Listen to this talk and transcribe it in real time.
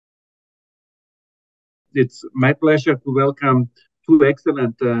It's my pleasure to welcome two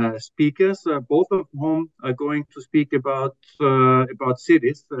excellent speakers, both of whom are going to speak about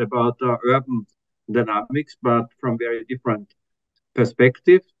cities, about urban dynamics, but from very different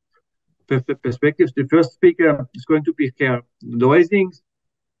perspectives. The first speaker is going to be Ger Duijzings,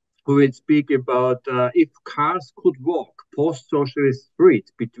 who will speak about if cars could walk post-socialist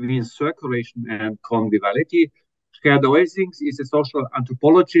streets between circulation and conviviality. Ger Duijzings is a social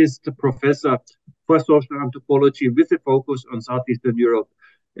anthropologist, professor for social anthropology with a focus on Southeastern Europe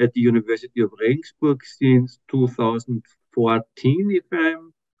at the University of Regensburg since 2014, if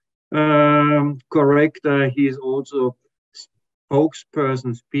I'm correct. He is also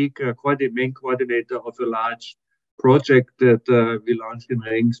spokesperson, speaker, main coordinator of a large project that we launched in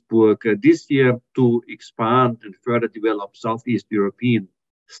Regensburg this year to expand and further develop Southeast European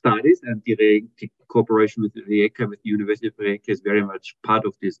studies, and the cooperation with Rijeka, with the University of Rijeka, is very much part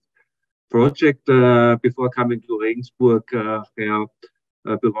of this project. Before coming to Regensburg, I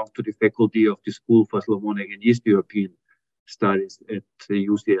belonged to the faculty of the School for Slavonic and East European Studies at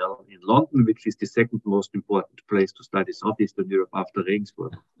UCL in London, which is the second most important place to study Southeastern Europe after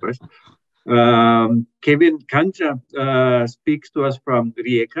Regensburg, of course. Kenjar speaks to us from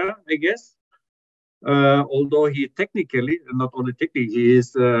Rijeka, I guess. Although he technically, not only technically, he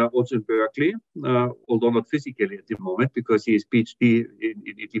is also in Berkeley, although not physically at the moment, because he is PhD in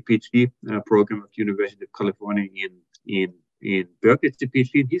the PhD program at the University of California in Berkeley. It's a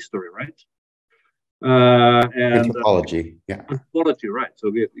PhD in history, right? And anthropology, yeah. Anthropology, right. So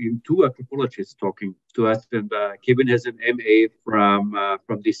we have two anthropologists talking to us, and Kevin has an MA from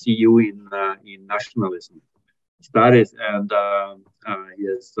the CU in nationalism studies, and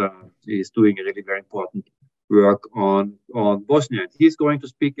he is doing a really very important work on Bosnia. He's going to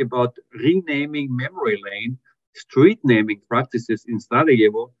speak about renaming memory lane, street naming practices in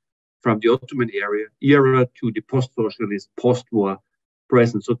Sarajevo from the Ottoman era to the post-socialist, post-war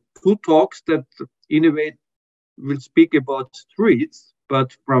present. So two talks that in a way will speak about streets,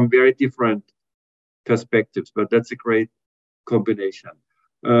 but from very different perspectives. But that's a great combination.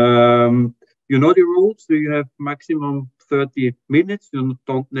 You know the rules. So you have maximum 30 minutes. You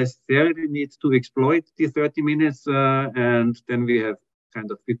don't necessarily need to exploit the 30 minutes. And then we have kind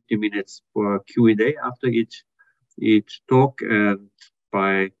of 50 minutes for Q&A after each talk. And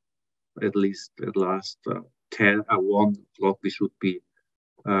by at last 1 o'clock, we should be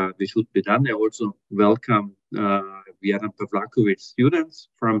done. I also welcome Vjeran Pavlakovic students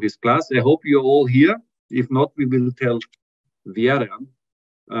from his class. I hope you're all here. If not, we will tell Vjeran.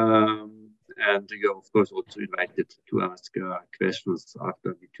 And you're, of course, also invited to ask questions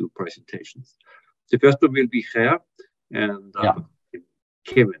after the two presentations. The first one will be Ger and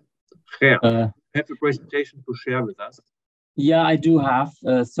Kevin. Ger, have a presentation to share with us. Yeah, I do have.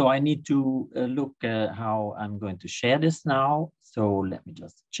 So I need to look how I'm going to share this now. So let me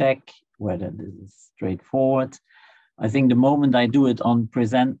just check whether this is straightforward. I think the moment I do it on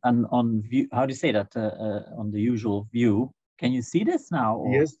present and on view, how do you say that, on the usual view? Can you see this now?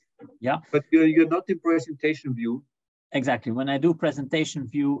 Or? Yes. Yeah. But you're not in presentation view. Exactly. When I do presentation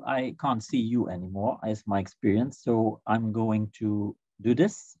view, I can't see you anymore, as my experience. So I'm going to do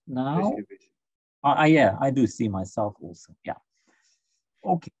this now. Yeah, I do see myself also. Yeah.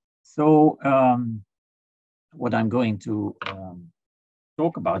 Okay. So what I'm going to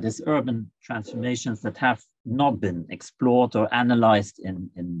talk about is urban transformations that have not been explored or analyzed in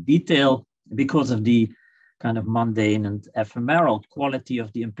detail because of the kind of mundane and ephemeral quality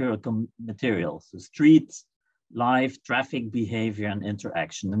of the empirical materials, the streets, life, traffic behavior, and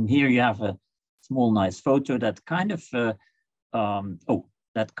interaction. And here you have a small, nice photo that kind of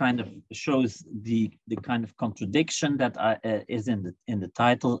shows the kind of contradiction that is in the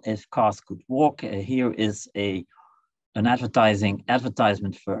title. If cars could walk, here is an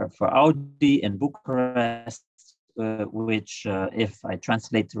advertisement for Audi in Bucharest, which, if I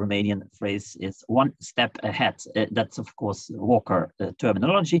translate the Romanian phrase, is one step ahead. That's, of course, Walker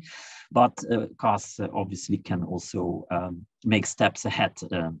terminology, but cars obviously can also make steps ahead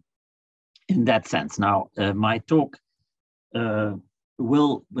in that sense. Now, my talk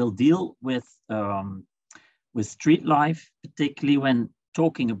will deal with street life, particularly when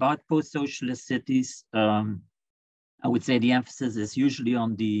talking about post-socialist cities. I would say the emphasis is usually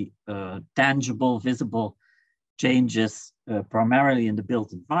on the tangible, visible changes, primarily in the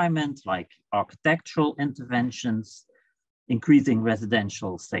built environment, like architectural interventions, increasing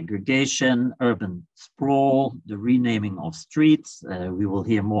residential segregation, urban sprawl, the renaming of streets. We will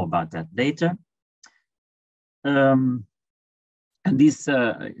hear more about that later. And these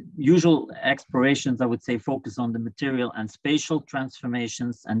usual explorations, I would say, focus on the material and spatial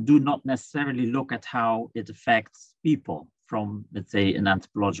transformations and do not necessarily look at how it affects people from, let's say, an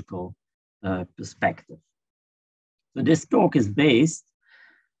anthropological perspective. So this talk is based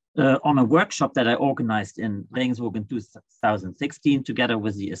on a workshop that I organized in Regensburg in 2016, together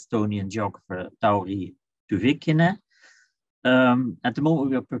with the Estonian geographer Tauri Tuvikene. At the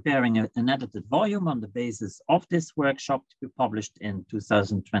moment, we are preparing an edited volume on the basis of this workshop to be published in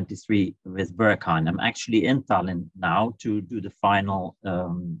 2023 with Berkheim. I'm actually in Tallinn now to do the final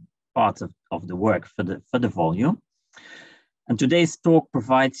parts of the work for the volume. And today's talk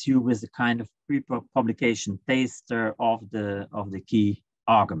provides you with a kind of pre-publication taster of the key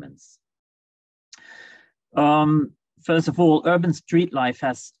arguments. First of all, urban street life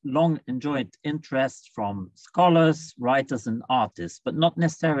has long enjoyed interest from scholars, writers, and artists, but not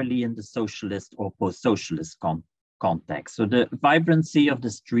necessarily in the socialist or post-socialist context. So the vibrancy of the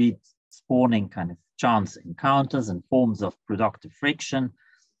street, spawning kind of chance encounters and forms of productive friction,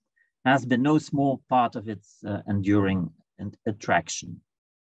 has been no small part of its enduring attraction.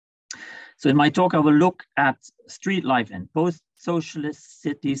 So in my talk, I will look at street life in post-socialist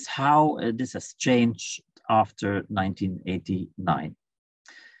cities, how this has changed after 1989.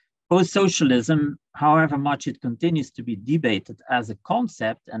 Post-socialism, however much it continues to be debated as a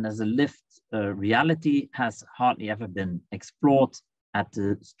concept and as a lived reality, has hardly ever been explored at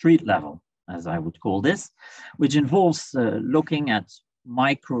the street level, as I would call this, which involves looking at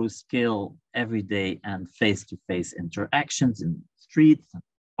micro-scale, everyday and face-to-face interactions in streets and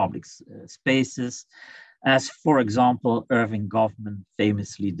public spaces, as, for example, Irving Goffman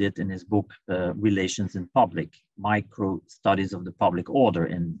famously did in his book, Relations in Public, Micro Studies of the Public Order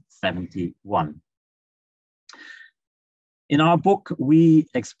in '71. In our book, we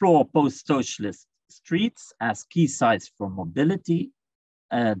explore post-socialist streets as key sites for mobility,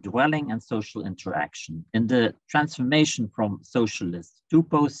 dwelling, and social interaction. In the transformation from socialist to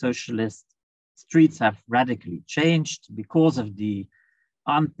post-socialist, streets have radically changed because of the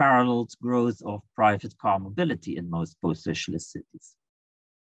unparalleled growth of private car mobility in most post-socialist cities.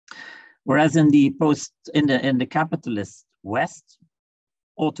 Whereas in the capitalist West,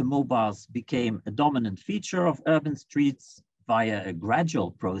 automobiles became a dominant feature of urban streets via a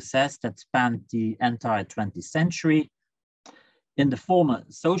gradual process that spanned the entire 20th century. In the former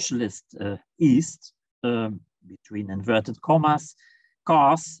socialist East, between inverted commas,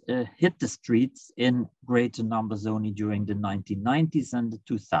 cars hit the streets in greater numbers only during the 1990s and the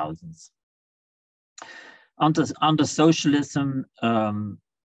 2000s. Under socialism,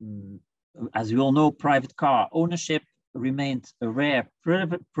 as we all know, private car ownership remained a rare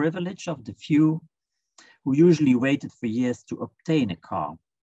privilege of the few who usually waited for years to obtain a car.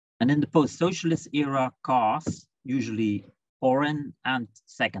 And in the post-socialist era, cars, usually foreign and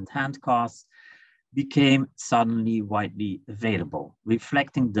second-hand cars, became suddenly widely available,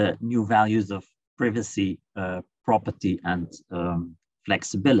 reflecting the new values of privacy, property, and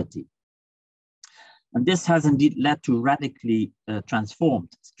flexibility. And this has indeed led to radically transformed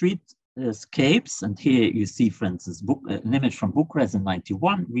streetscapes. And here you see, for instance, an image from Bucharest in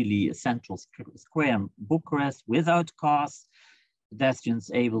 '91, really a central square in Bucharest without cars,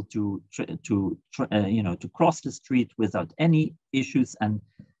 pedestrians able to cross the street without any issues. And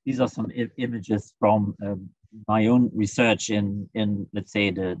these are some images from my own research in let's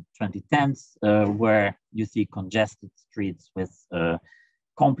say the 2010s, where you see congested streets with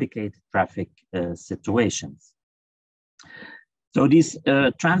complicated traffic situations. So these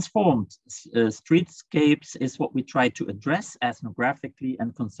transformed streetscapes is what we try to address ethnographically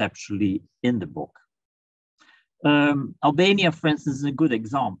and conceptually in the book. Albania, for instance, is a good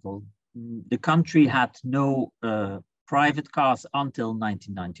example. The country had no private cars until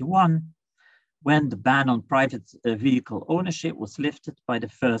 1991, when the ban on private vehicle ownership was lifted by the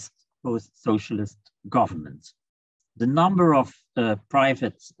first post-socialist government. The number of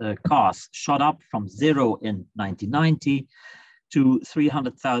private cars shot up from 0 in 1990 to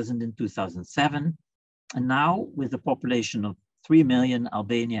 300,000 in 2007. And now, with a population of 3 million,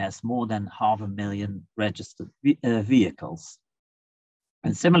 Albania has more than 500,000 registered vehicles.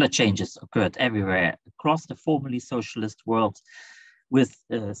 And similar changes occurred everywhere across the formerly socialist world, with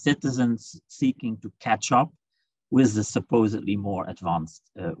citizens seeking to catch up with the supposedly more advanced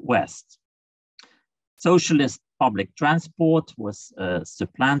West. Socialist public transport was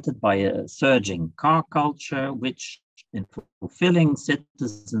supplanted by a surging car culture, which, in fulfilling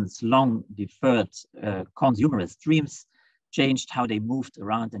citizens' long deferred consumerist dreams, changed how they moved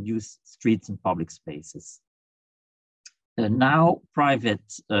around and used streets and public spaces. Now, private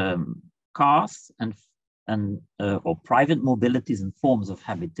cars and and or private mobilities and forms of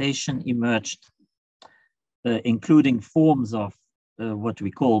habitation emerged, including forms of what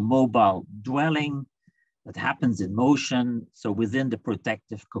we call mobile dwelling that happens in motion, so within the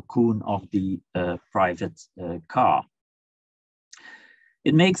protective cocoon of the private car.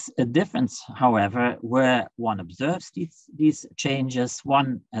 It makes a difference, however, where one observes these changes.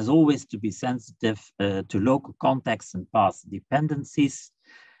 One has always to be sensitive to local contexts and path dependencies.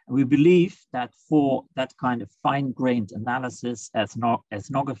 We believe that for that kind of fine-grained analysis,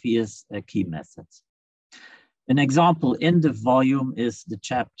 ethnography is a key method. An example in the volume is the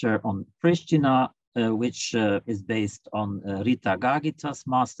chapter on Prishtina, which is based on Rita Gagita's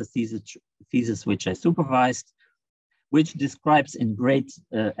master thesis, which I supervised, which describes in great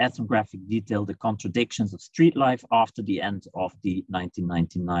ethnographic detail the contradictions of street life after the end of the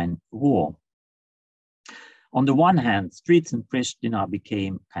 1999 war. On the one hand, streets in Prishtina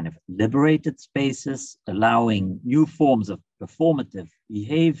became kind of liberated spaces, allowing new forms of performative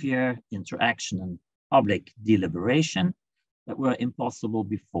behavior, interaction, and public deliberation that were impossible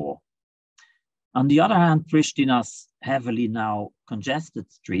before. On the other hand, Prishtina's heavily now congested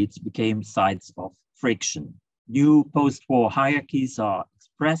streets became sites of friction. New post-war hierarchies are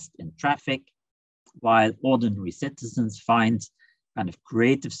expressed in traffic, while ordinary citizens find kind of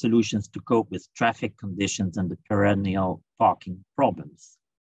creative solutions to cope with traffic conditions and the perennial parking problems.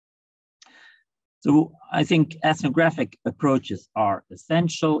 So I think ethnographic approaches are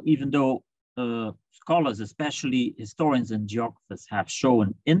essential, even though scholars, especially historians and geographers, have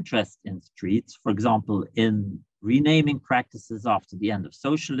shown interest in streets, for example, in renaming practices after the end of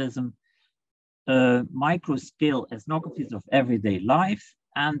socialism, micro-scale ethnographies of everyday life,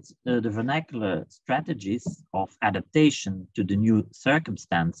 and the vernacular strategies of adaptation to the new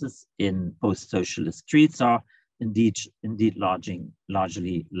circumstances in post-socialist streets are indeed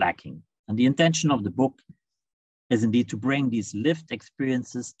largely lacking. And the intention of the book is indeed to bring these lived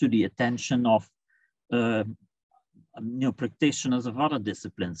experiences to the attention of practitioners of other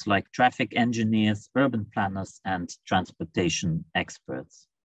disciplines like traffic engineers, urban planners, and transportation experts.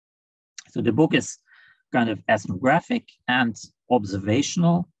 So the book is kind of ethnographic and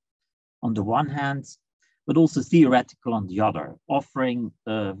observational on the one hand, but also theoretical on the other, offering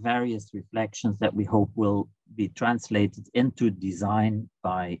various reflections that we hope will be translated into design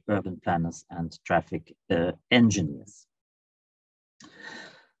by urban planners and traffic engineers.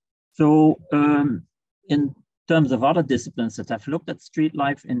 So in terms of other disciplines that have looked at street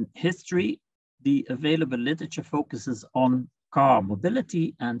life in history, the available literature focuses on car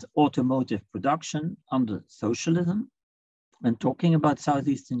mobility and automotive production under socialism, when talking about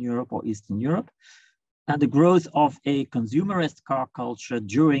Southeastern Europe or Eastern Europe, and the growth of a consumerist car culture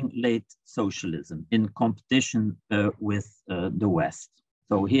during late socialism in competition with the West.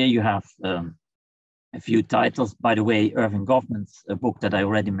 So here you have a few titles. By the way, Irving Goffman's book that I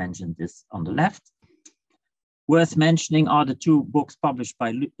already mentioned is on the left. Worth mentioning are the two books published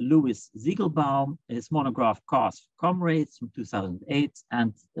by Louis Ziegelbaum, his monograph Cars for Comrades from 2008,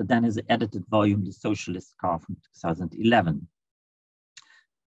 and then his edited volume, The Socialist Car from 2011.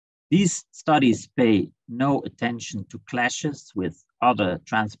 These studies pay no attention to clashes with other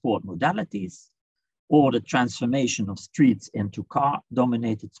transport modalities or the transformation of streets into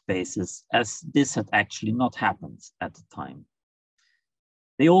car-dominated spaces, as this had actually not happened at the time.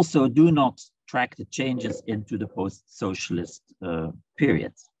 They also do not track the changes into the post-socialist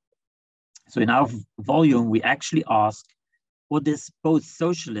period. So in our volume, we actually ask what this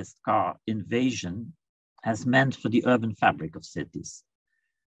post-socialist car invasion has meant for the urban fabric of cities.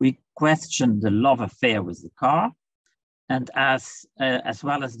 We question the love affair with the car, and as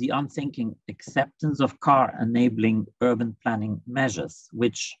well as the unthinking acceptance of car-enabling urban planning measures,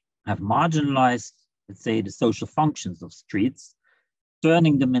 which have marginalized, let's say, the social functions of streets,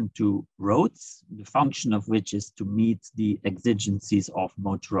 turning them into roads, the function of which is to meet the exigencies of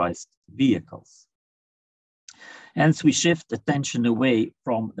motorized vehicles. Hence, we shift attention away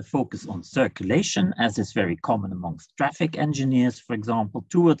from a focus on circulation, as is very common amongst traffic engineers, for example,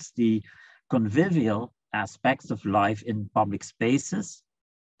 towards the convivial aspects of life in public spaces,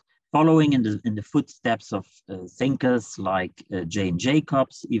 following in the footsteps of thinkers like Jane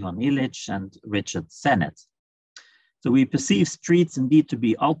Jacobs, Ivan Illich, and Richard Sennett. So we perceive streets indeed to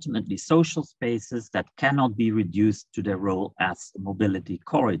be ultimately social spaces that cannot be reduced to their role as mobility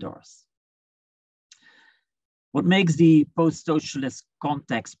corridors. What makes the post-socialist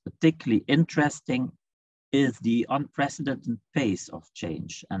context particularly interesting is the unprecedented pace of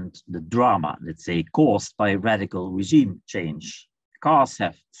change and the drama, let's say, caused by radical regime change. Cars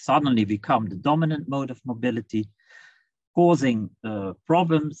have suddenly become the dominant mode of mobility, causing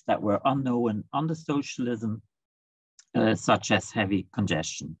problems that were unknown under socialism, such as heavy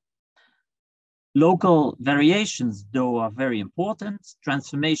congestion. Local variations, though, are very important.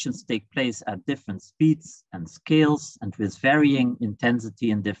 Transformations take place at different speeds and scales and with varying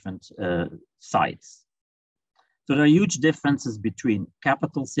intensity in different sites. So there are huge differences between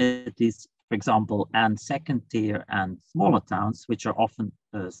capital cities, for example, and second tier and smaller towns, which are often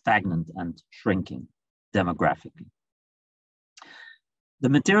stagnant and shrinking demographically. The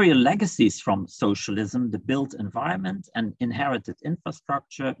material legacies from socialism, the built environment and inherited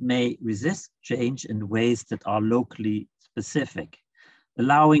infrastructure may resist change in ways that are locally specific,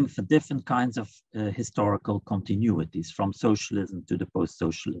 allowing for different kinds of historical continuities from socialism to the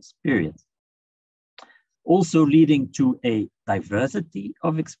post-socialist period. Also leading to a diversity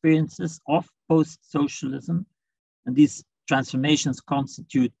of experiences of post-socialism. And these transformations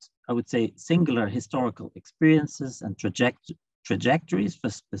constitute, I would say, singular historical experiences and trajectories for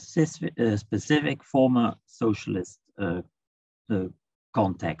specific former socialist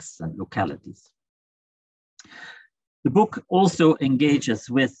contexts and localities. The book also engages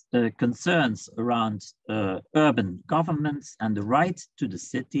with concerns around urban governments and the right to the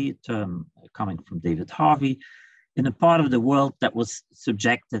city, term coming from David Harvey, in a part of the world that was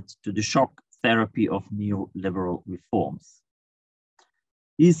subjected to the shock therapy of neoliberal reforms.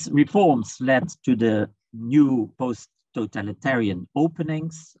 These reforms led to the new post-totalitarian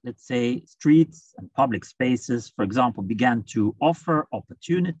openings. Let's say streets and public spaces, for example, began to offer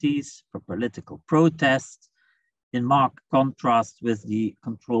opportunities for political protest, in marked contrast with the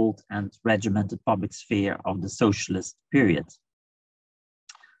controlled and regimented public sphere of the socialist period.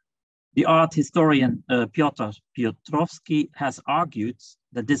 The art historian Piotr Piotrowski has argued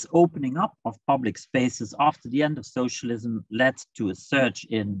that this opening up of public spaces after the end of socialism led to a surge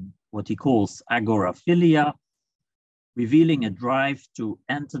in what he calls agoraphilia, revealing a drive to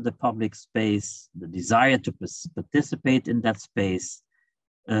enter the public space, the desire to participate in that space,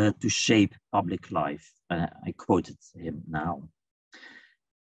 to shape public life. I quoted him now.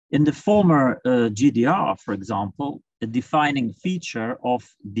 In the former GDR, for example, a defining feature of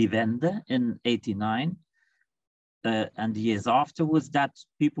Die Wende in '89 and the years after was that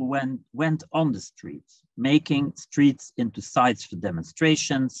people went on the streets, making streets into sites for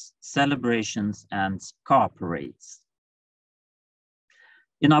demonstrations, celebrations, and car parades.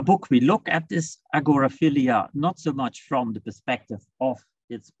 In our book, we look at this agoraphilia not so much from the perspective of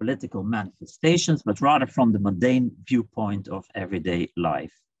its political manifestations, but rather from the mundane viewpoint of everyday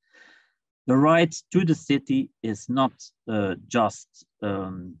life. The right to the city is not just,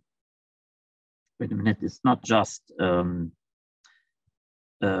 the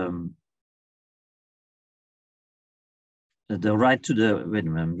right to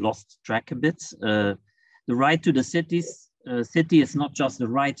the, I've lost track a bit. The right to the city is not just the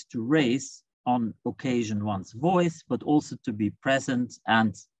right to raise on occasion one's voice, but also to be present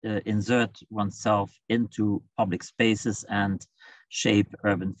and insert oneself into public spaces and shape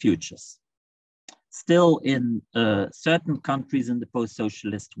urban futures. Still, in certain countries in the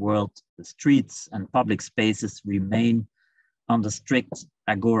post-socialist world, the streets and public spaces remain under strict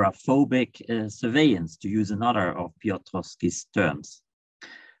agoraphobic surveillance, to use another of Piotrowski's terms.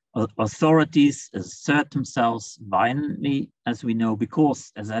 Authorities assert themselves violently, as we know,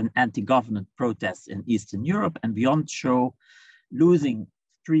 because as an anti-government protests in Eastern Europe and beyond show, losing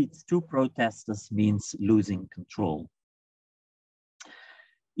streets to protesters means losing control.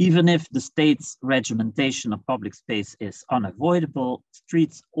 Even if the state's regimentation of public space is unavoidable,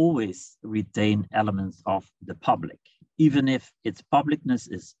 streets always retain elements of the public, even if its publicness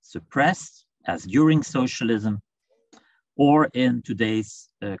is suppressed, as during socialism, or in today's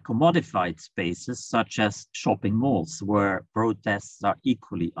commodified spaces, such as shopping malls, where protests are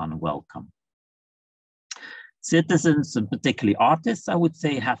equally unwelcome. Citizens, and particularly artists, I would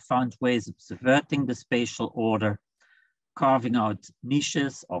say, have found ways of subverting the spatial order, carving out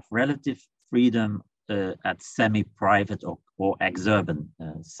niches of relative freedom at semi-private or exurban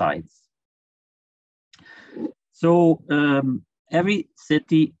sites. So every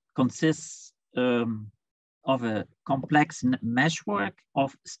city consists of a complex meshwork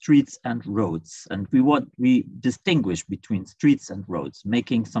of streets and roads. And we distinguish between streets and roads,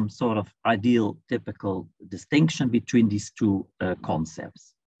 making some sort of ideal, typical distinction between these two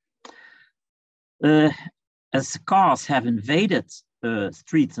concepts. As cars have invaded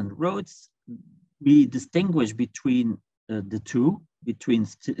streets and roads, we distinguish between the two, between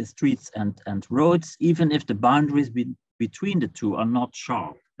streets and roads, even if the boundaries between the two are not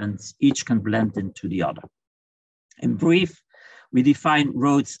sharp and each can blend into the other. In brief, we define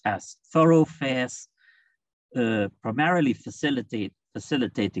roads as thoroughfares primarily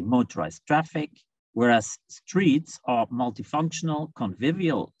facilitating motorized traffic, whereas streets are multifunctional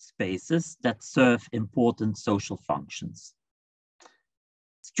convivial spaces that serve important social functions.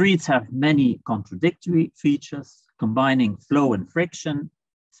 Streets have many contradictory features, combining flow and friction,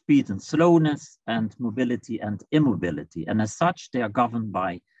 speed and slowness, and mobility and immobility. And as such, they are governed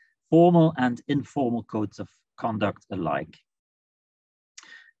by formal and informal codes of conduct alike.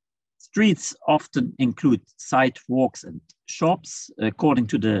 Streets often include sidewalks and shops. According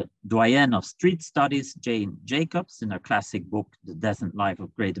to the doyenne of street studies, Jane Jacobs, in her classic book, The Decent Life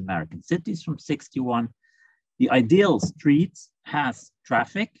of Great American Cities from '61, the ideal street has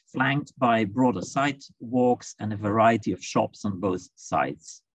traffic flanked by broader sidewalks and a variety of shops on both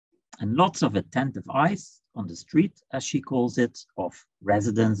sides. And lots of attentive eyes on the street, as she calls it, of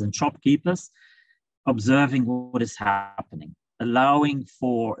residents and shopkeepers, observing what is happening, allowing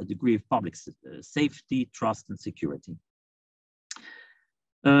for a degree of public safety, trust, and security.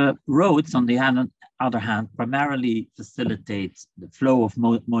 Roads, on the other hand, primarily facilitate the flow of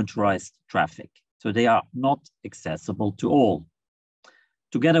motorized traffic, so they are not accessible to all.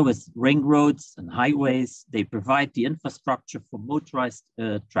 Together with ring roads and highways, they provide the infrastructure for motorized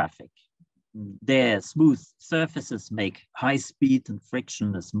traffic. Their smooth surfaces make high speed and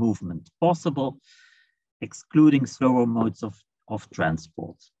frictionless movement possible, excluding slower modes of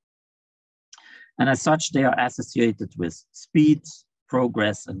transport. And as such, they are associated with speed,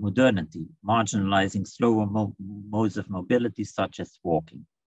 progress, and modernity, marginalizing slower modes of mobility, such as walking.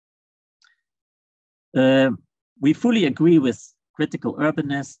 We fully agree with critical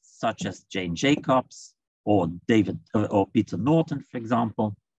urbanists such as Jane Jacobs or Peter Norton, for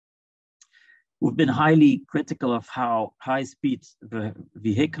example, who've been highly critical of how high-speed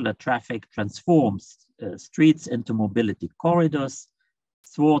vehicular traffic transforms streets into mobility corridors,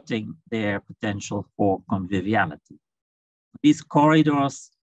 thwarting their potential for conviviality. These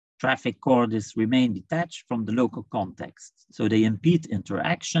corridors, traffic corridors, remain detached from the local context, so they impede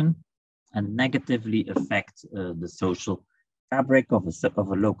interaction and negatively affect the social fabric of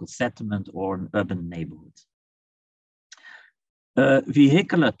a local settlement or an urban neighborhood.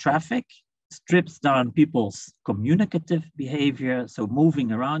 Vehicular traffic strips down people's communicative behavior, so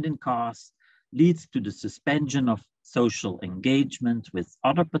moving around in cars leads to the suspension of social engagement with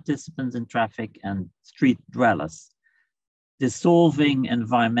other participants in traffic and street dwellers, dissolving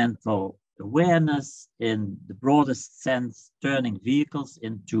environmental awareness in the broadest sense, turning vehicles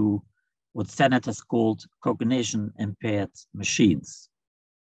into what senators called cognition-impaired machines.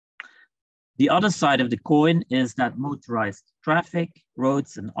 The other side of the coin is that motorized traffic,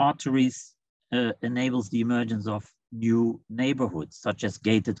 roads, and arteries enables the emergence of new neighborhoods, such as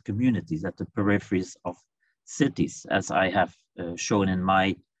gated communities at the peripheries of cities, as I have shown in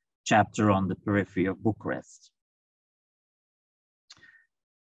my chapter on the periphery of Bucharest.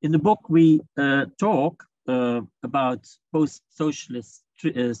 In the book, we talk about post-socialist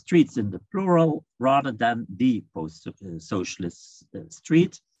streets in the plural rather than the post-socialist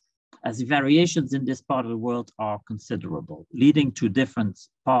street, as the variations in this part of the world are considerable, leading to different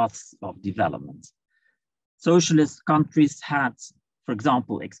paths of development. Socialist countries had, for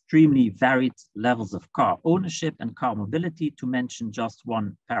example, extremely varied levels of car ownership and car mobility, to mention just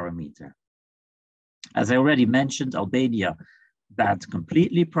one parameter. As I already mentioned, Albania banned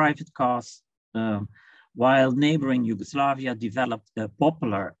completely private cars, while neighboring Yugoslavia developed a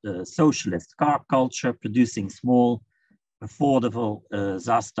popular socialist car culture, producing small, affordable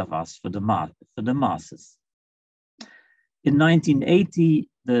zastavas for the masses. In 1980,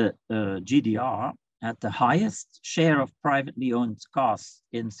 the GDR had the highest share of privately owned cars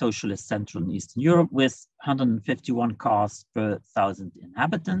in socialist Central and Eastern Europe, with 151 cars per 1,000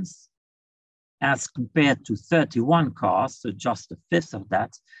 inhabitants, as compared to 31 cars, so just a fifth of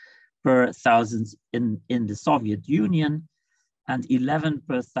that, per 1,000 in the Soviet Union, and 11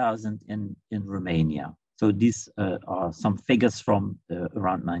 per 1,000 in Romania. So these are some figures from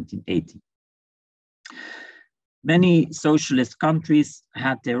around 1980. Many socialist countries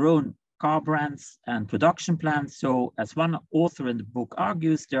had their own car brands and production plans. So as one author in the book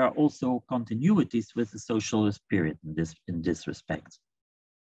argues, there are also continuities with the socialist period in this respect.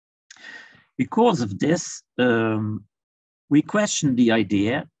 Because of this, we question the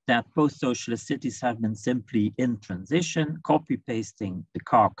idea that post-socialist cities have been simply in transition, copy-pasting the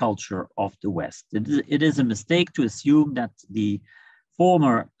car culture of the West. It is a mistake to assume that the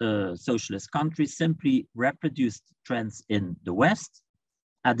former socialist countries simply reproduced trends in the West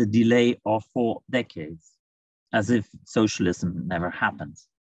at a delay of 4 decades, as if socialism never happened.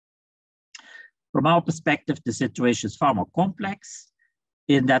 From our perspective, the situation is far more complex,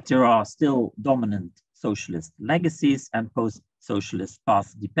 in that there are still dominant post-socialist legacies and post-socialist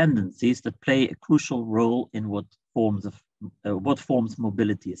path dependencies that play a crucial role in what forms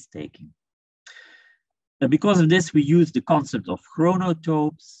mobility is taking. Because of this, we use the concept of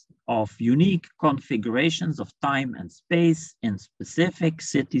chronotopes, of unique configurations of time and space in specific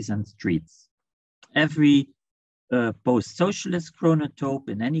cities and streets. Every post-socialist chronotope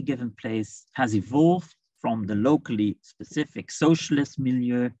in any given place has evolved from the locally specific socialist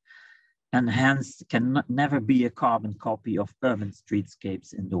milieu and hence can never be a carbon copy of urban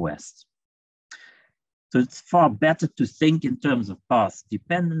streetscapes in the West. So it's far better to think in terms of path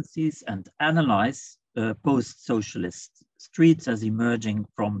dependencies and analyze post-socialist streets as emerging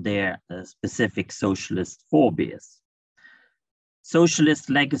from their specific socialist forebears. Socialist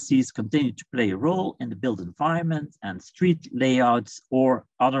legacies continue to play a role in the built environment and street layouts or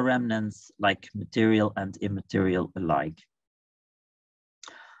other remnants like material and immaterial alike.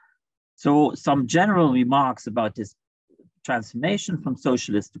 So some general remarks about this transformation from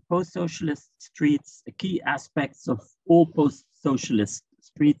socialist to post-socialist streets. The key aspects of all post-socialist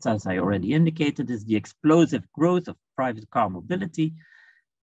streets, as I already indicated, is the explosive growth of private car mobility,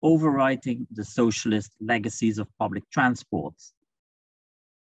 overwriting the socialist legacies of public transport.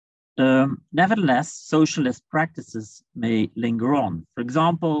 Nevertheless, socialist practices may linger on. For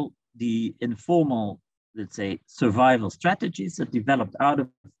example, the informal, let's say, survival strategies that developed out of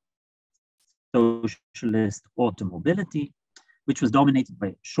socialist automobility, which was dominated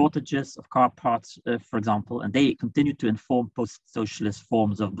by shortages of car parts, for example, and they continued to inform post-socialist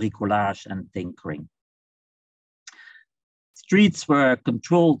forms of bricolage and tinkering. Streets were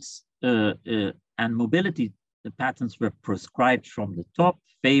controlled and mobility patterns were prescribed from the top,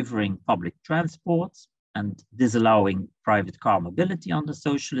 favoring public transport and disallowing private car mobility under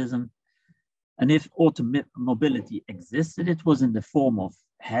socialism. And if automobility existed, it was in the form of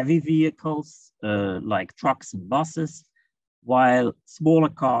heavy vehicles like trucks and buses, while smaller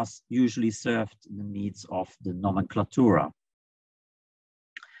cars usually served the needs of the nomenclatura.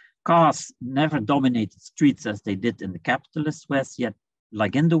 Cars never dominated streets as they did in the capitalist West, yet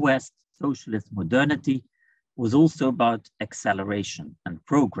like in the West, socialist modernity was also about acceleration and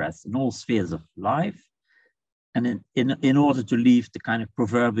progress in all spheres of life, and in order to leave the kind of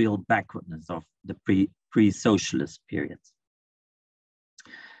proverbial backwardness of the pre-socialist period.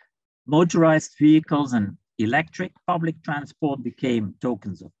 Motorized vehicles and electric public transport became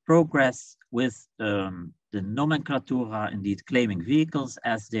tokens of progress, with the nomenclatura indeed claiming vehicles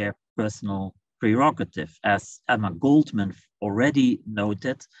as their personal prerogative, as Emma Goldman already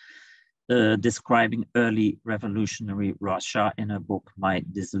noted, describing early revolutionary Russia in her book, My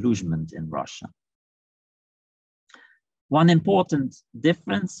Disillusionment in Russia. One important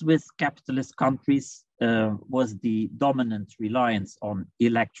difference with capitalist countries was the dominant reliance on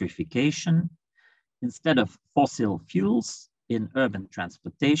electrification instead of fossil fuels in urban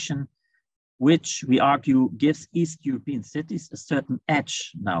transportation, which we argue gives East European cities a certain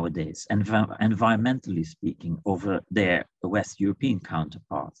edge nowadays, environmentally speaking, over their West European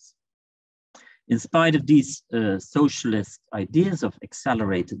counterparts. In spite of these socialist ideas of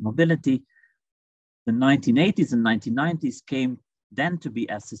accelerated mobility, the 1980s and 1990s came then to be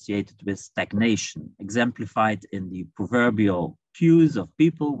associated with stagnation, exemplified in the proverbial queues of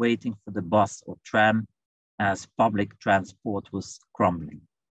people waiting for the bus or tram as public transport was crumbling.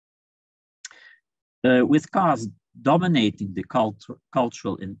 With cars dominating the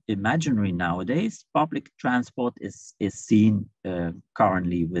cultural imaginary nowadays, public transport is seen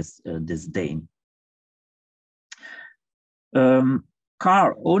currently with disdain.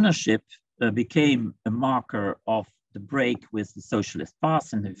 Car ownership became a marker of the break with the socialist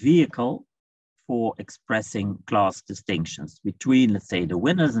past and a vehicle for expressing class distinctions between, let's say, the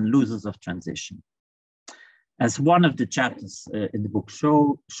winners and losers of transition. As one of the chapters in the book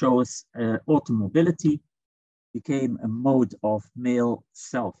shows, automobility became a mode of male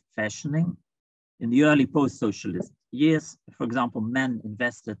self-fashioning. In the early post-socialist years, for example, men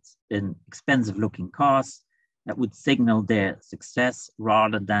invested in expensive-looking cars that would signal their success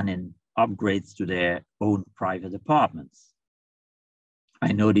rather than in upgrades to their own private apartments.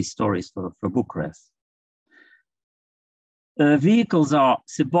 I know these stories for Bucharest. Vehicles are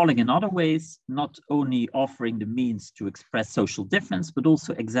symbolic in other ways, not only offering the means to express social difference, but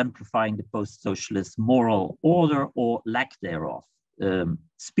also exemplifying the post-socialist moral order or lack thereof.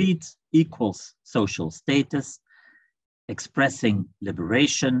 Speed equals social status, expressing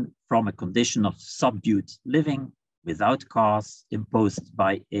liberation from a condition of subdued living without cars imposed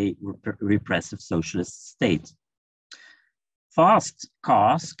by a repressive socialist state. Fast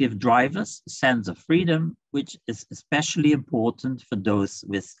cars give drivers a sense of freedom, which is especially important for those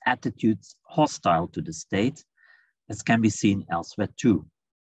with attitudes hostile to the state, as can be seen elsewhere too.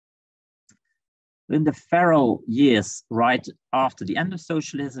 In the feral years right after the end of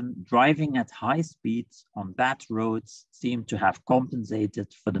socialism, driving at high speeds on bad roads seemed to have compensated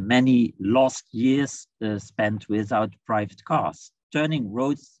for the many lost years spent without private cars, turning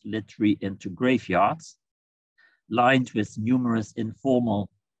roads literally into graveyards, lined with numerous informal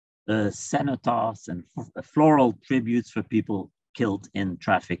cenotaphs and floral tributes for people killed in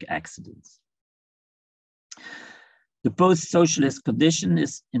traffic accidents. The post-socialist condition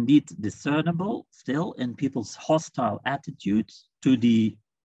is indeed discernible still in people's hostile attitudes to the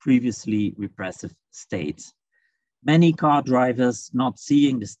previously repressive state. Many car drivers, not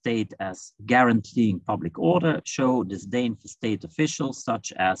seeing the state as guaranteeing public order, show disdain for state officials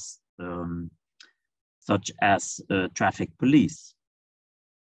such as traffic police.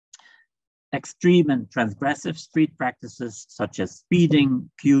 Extreme and transgressive street practices such as speeding,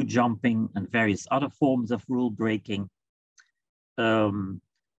 queue jumping, and various other forms of rule breaking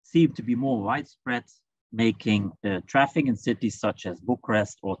seem to be more widespread, making traffic in cities such as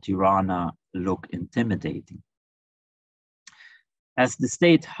Bucharest or Tirana look intimidating. As the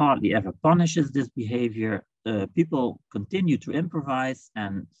state hardly ever punishes this behavior, people continue to improvise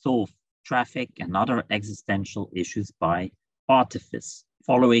and solve traffic and other existential issues by artifice,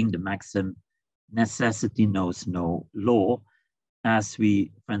 following the maxim, necessity knows no law, as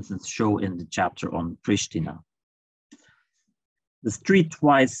we, for instance, show in the chapter on Prishtina. The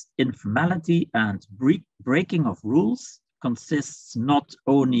streetwise informality and breaking of rules consists not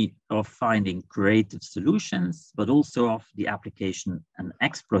only of finding creative solutions, but also of the application and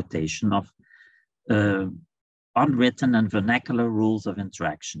exploitation of unwritten and vernacular rules of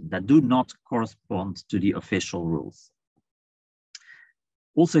interaction that do not correspond to the official rules.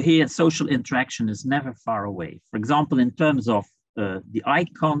 Also here, social interaction is never far away. For example, in terms of the eye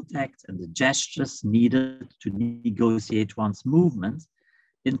contact and the gestures needed to negotiate one's movement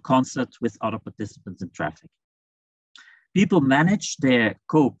in concert with other participants in traffic. People manage their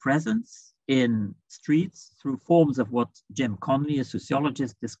co-presence in streets through forms of what Jim Conley, a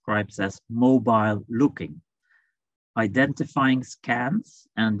sociologist, describes as mobile looking, identifying scans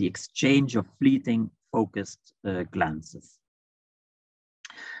and the exchange of fleeting focused glances.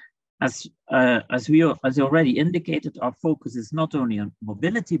 As already indicated, our focus is not only on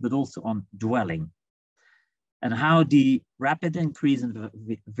mobility, but also on dwelling, and how the rapid increase in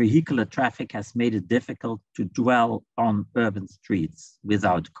vehicular traffic has made it difficult to dwell on urban streets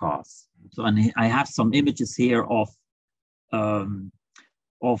without cars. So, and I have some images here of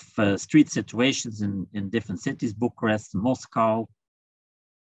street situations in different cities, Bucharest, Moscow,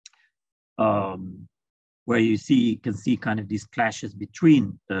 where you can see kind of these clashes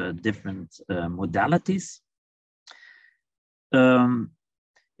between different modalities.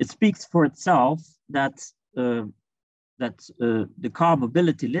 It speaks for itself that the car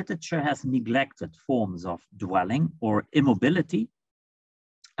mobility literature has neglected forms of dwelling or immobility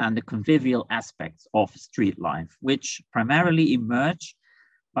and the convivial aspects of street life, which primarily emerge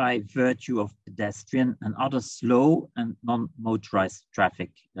by virtue of pedestrian and other slow and non-motorized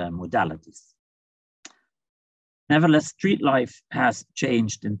traffic modalities. Nevertheless, street life has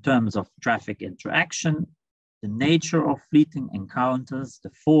changed in terms of traffic interaction, the nature of fleeting encounters,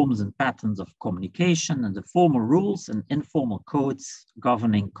 the forms and patterns of communication, and the formal rules and informal codes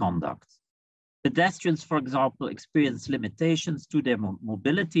governing conduct. Pedestrians, for example, experience limitations to their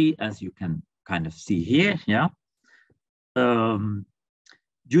mobility, as you can kind of see here, yeah,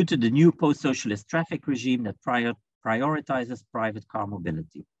 due to the new post-socialist traffic regime that prioritizes private car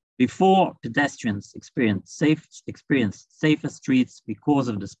mobility. Before, pedestrians experienced safer streets because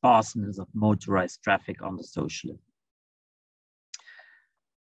of the sparseness of motorized traffic under socialism.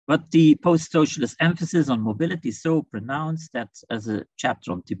 But the post-socialist emphasis on mobility is so pronounced that, as a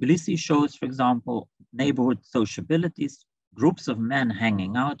chapter on Tbilisi shows, for example, neighborhood sociabilities, groups of men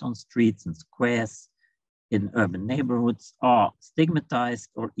hanging out on streets and squares in urban neighborhoods are stigmatized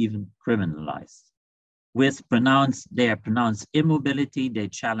or even criminalized. With their pronounced immobility, they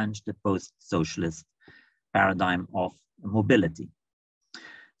challenge the post-socialist paradigm of mobility.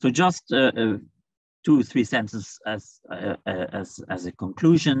 So just 2 or 3 sentences as a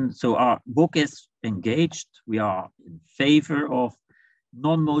conclusion. So our book is engaged. We are in favor of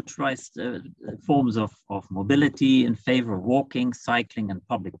non-motorized forms of mobility, in favor of walking, cycling, and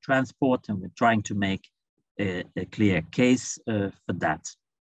public transport, and we're trying to make a clear case for that.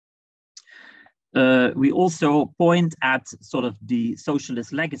 We also point at sort of the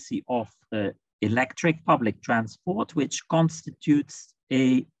socialist legacy of electric public transport, which constitutes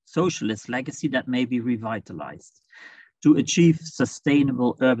a socialist legacy that may be revitalized to achieve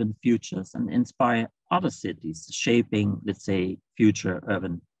sustainable urban futures and inspire other cities shaping, let's say, future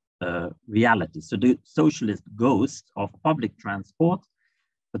urban reality. So the socialist ghost of public transport,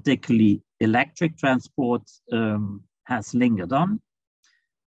 particularly electric transport, has lingered on,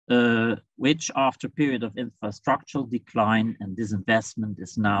 which after a period of infrastructural decline and disinvestment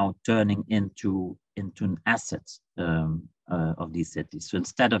is now turning into an asset of these cities. So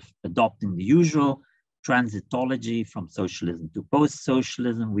instead of adopting the usual transitology from socialism to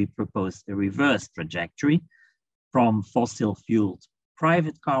post-socialism, we propose a reverse trajectory from fossil-fueled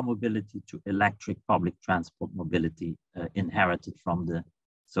private car mobility to electric public transport mobility inherited from the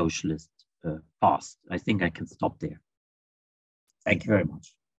socialist past. I think I can stop there. Thank you very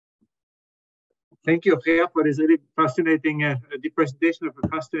much. Thank you, Ger, for this really fascinating the presentation of a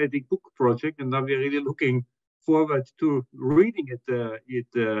fascinating book project, and now we're really looking forward to reading it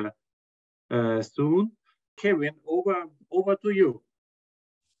soon. Kevin, over to you.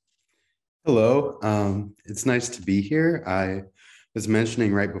 Hello, it's nice to be here. I was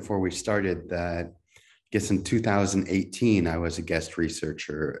mentioning right before we started that I guess in 2018, I was a guest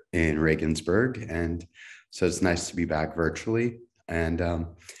researcher in Regensburg, and so it's nice to be back virtually. And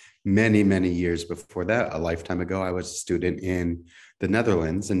many, many years before that, a lifetime ago, I was a student in the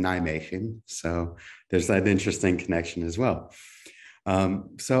Netherlands, in Nijmegen. So there's that interesting connection as well.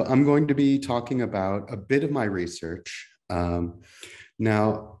 So I'm going to be talking about a bit of my research.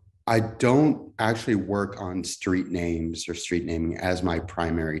 Now, I don't actually work on street names or street naming as my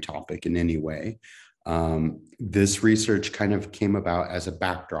primary topic in any way. This research kind of came about as a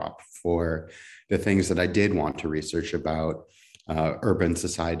backdrop for the things that I did want to research about urban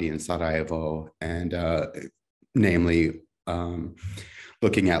society in Sarajevo, and namely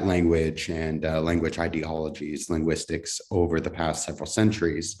looking at language and language ideologies, linguistics over the past several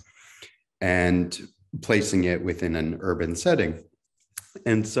centuries, and placing it within an urban setting.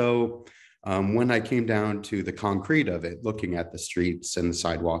 And so when I came down to the concrete of it, looking at the streets and the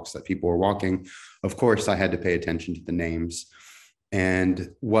sidewalks that people were walking, of course, I had to pay attention to the names.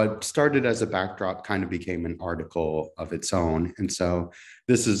 And what started as a backdrop kind of became an article of its own. And so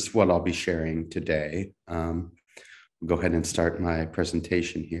this is what I'll be sharing today. I'll go ahead and start my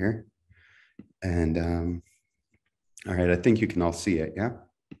presentation here. And all right, I think you can all see it, yeah?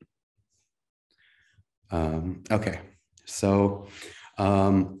 Okay, so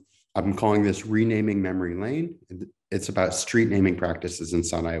I'm calling this Renaming Memory Lane. It's about street naming practices in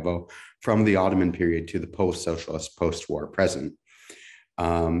Sarajevo from the Ottoman period to the post-socialist, post-war present.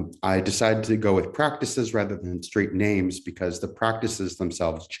 I decided to go with practices rather than street names because the practices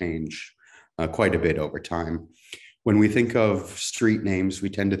themselves change quite a bit over time. When we think of street names, we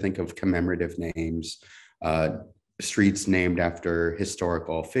tend to think of commemorative names, streets named after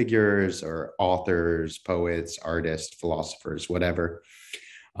historical figures or authors, poets, artists, philosophers, whatever,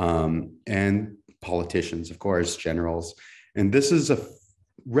 and politicians, of course, generals. And this is a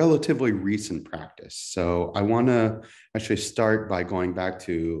relatively recent practice. So I want to actually start by going back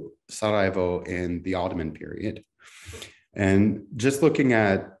to Sarajevo in the Ottoman period and just looking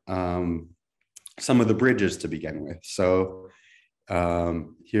at some of the bridges to begin with. So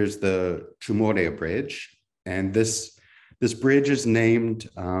here's the Čumoria Bridge, and this bridge is named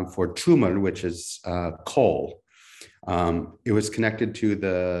for čumur, which is coal. It was connected to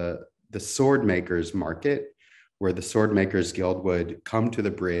the sword makers market, where the sword makers guild would come to the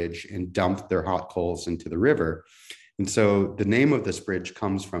bridge and dump their hot coals into the river. And so the name of this bridge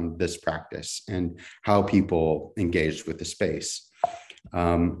comes from this practice and how people engaged with the space.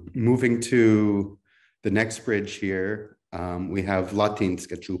 Moving to the next bridge here, we have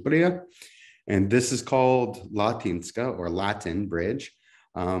Latinska Čuprija, and this is called Latinska or Latin Bridge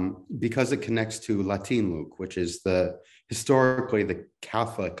because it connects to Latinluk, which is historically the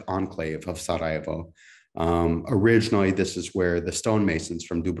Catholic enclave of Sarajevo. Originally, this is where the stonemasons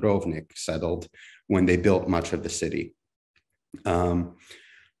from Dubrovnik settled when they built much of the city.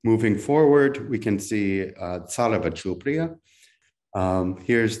 Moving forward, we can see Careva Čuprija.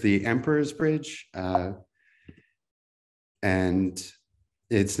 Here's the Emperor's Bridge, and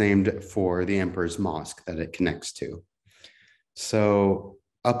it's named for the Emperor's Mosque that it connects to. So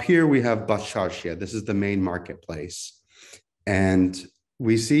up here we have Basharshia. This is the main marketplace. And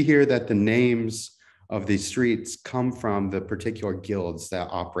we see here that the names of these streets come from the particular guilds that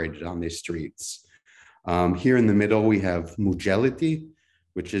operated on these streets. Here in the middle, we have Mugeliti,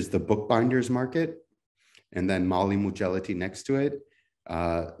 which is the bookbinders market, and then Mali Mugeliti next to it.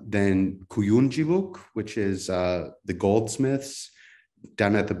 Then Kuyunjiluk, which is the goldsmiths.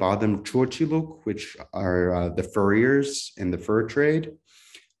 down at the bottom, Chorchiluk, which are the furriers in the fur trade.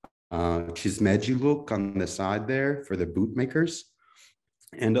 Chismejiluk on the side there for the boot makers.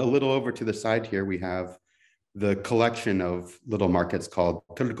 And a little over to the side here, we have the collection of little markets called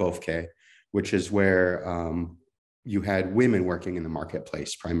Trgovke, which is where you had women working in the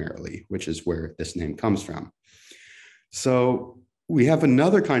marketplace primarily, which is where this name comes from. So we have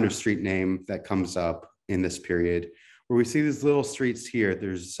another kind of street name that comes up in this period, where we see these little streets here.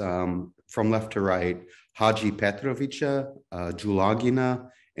 There's from left to right, Haji Petrovica, Julagina,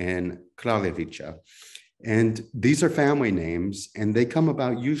 and Kraljevica. And these are family names, and they come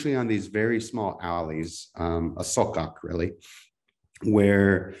about usually on these very small alleys, a sokak really,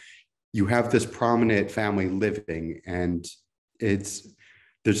 where you have this prominent family living, and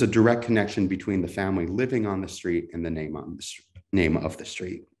there's a direct connection between the family living on the street and the name on the name of the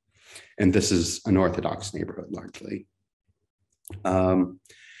street. And this is an Orthodox neighborhood largely.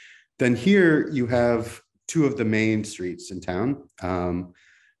 Then here you have two of the main streets in town,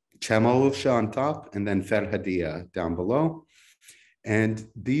 Chamalusha on top and then Ferhadia down below. And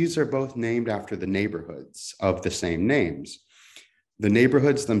these are both named after the neighborhoods of the same names. The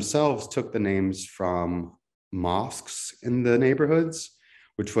neighborhoods themselves took the names from mosques in the neighborhoods,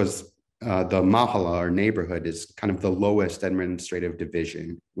 which was the Mahala, or neighborhood, is kind of the lowest administrative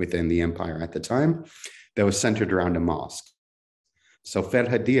division within the empire at the time that was centered around a mosque. So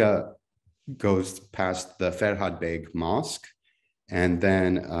Ferhadia goes past the Ferhad Beg Mosque, and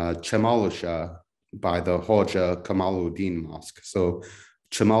then Chamalusha by the Hoja Kamaluddin Mosque. So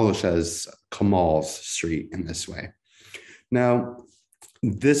Chamalusha is Kamal's street in this way. Now,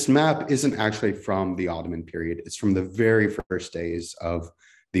 this map isn't actually from the Ottoman period. It's from the very first days of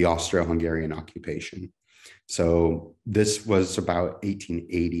the Austro-Hungarian occupation. So this was about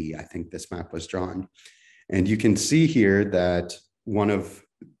 1880, I think this map was drawn. And you can see here that one of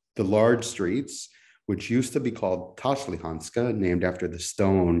the large streets, which used to be called Tashlihanska, named after the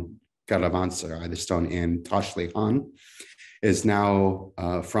stone Karavanserai, the stone in Tashlihan, is now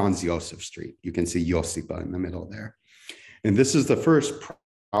Franz Josef Street. You can see Josipa in the middle there. And this is the first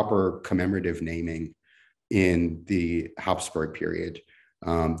proper commemorative naming in the Habsburg period.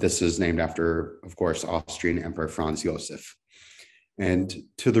 This is named after, of course, Austrian Emperor Franz Josef. And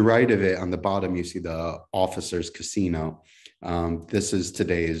to the right of it, on the bottom, you see the officers' casino. This is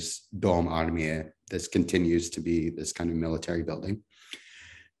today's Dom Armee. This continues to be this kind of military building.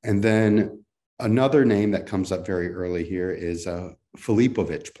 And then another name that comes up very early here is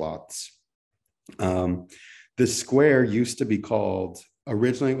Filipovich Platz. This square used to be called,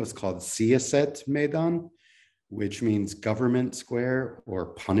 originally it was called Siyaset Meydan, which means government square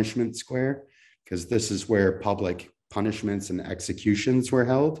or punishment square, because this is where public punishments and executions were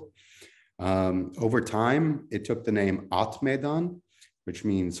held. Over time, it took the name At Meydan, which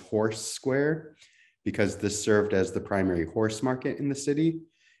means horse square, because this served as the primary horse market in the city.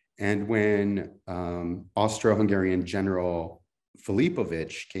 And when Austro-Hungarian General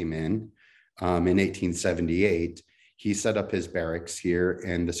Filipovich came in 1878, he set up his barracks here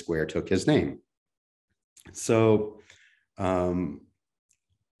and the square took his name. So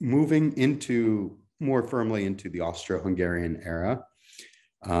moving into more firmly into the Austro-Hungarian era,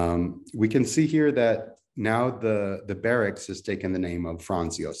 we can see here that now the barracks has taken the name of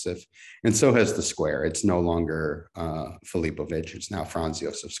Franz Josef, and so has the square. It's no longer Filipovich, it's now Franz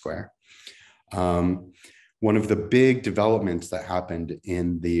Josef Square. One of the big developments that happened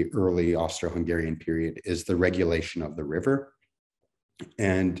in the early Austro-Hungarian period is the regulation of the river.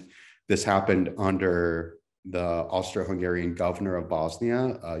 And this happened under the Austro-Hungarian governor of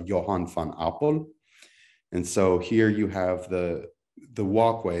Bosnia, Johann von Appel. And so here you have the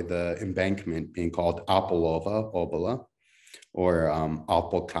walkway, the embankment being called Appelova Obola, or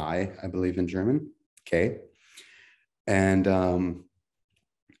Appelkai, I believe in German, K. And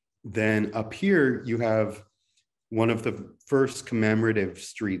then up here you have one of the first commemorative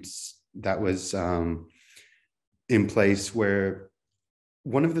streets that was in place, where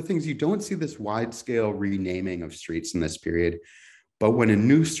one of the things, you don't see this wide scale renaming of streets in this period, but when a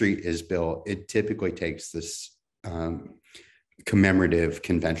new street is built, it typically takes this commemorative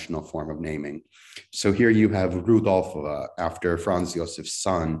conventional form of naming. So here you have Rudolfova after Franz Josef's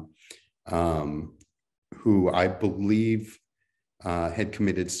son, who I believe had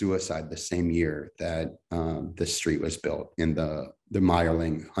committed suicide the same year that this street was built in the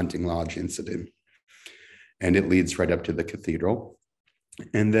Meyerling hunting lodge incident. And it leads right up to the cathedral.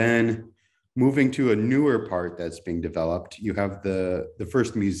 And then moving to a newer part that's being developed, you have the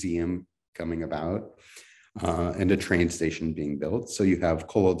first museum coming about and a train station being built. So you have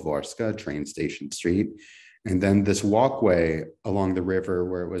Kolodvorska, train station street, And then this walkway along the river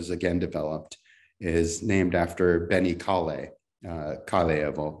where it was again developed is named after Beni Kale,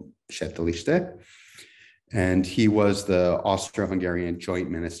 Kalevo Sheteliste. And he was the Austro-Hungarian joint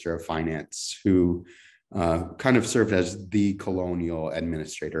minister of finance who kind of served as the colonial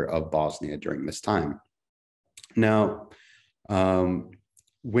administrator of Bosnia during this time. Now,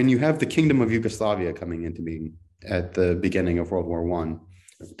 when you have the Kingdom of Yugoslavia coming into being at the beginning of World War I,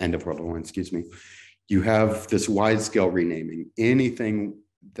 end of World War I, excuse me, you have this wide-scale renaming. Anything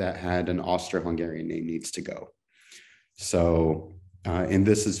that had an Austro-Hungarian name needs to go. So, and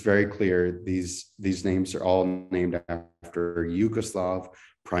this is very clear. These names are all named after Yugoslav,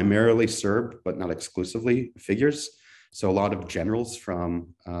 primarily Serb, but not exclusively, figures. So a lot of generals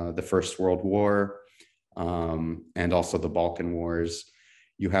from the First World War and also the Balkan Wars.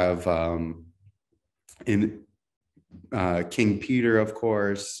 You have King Peter, of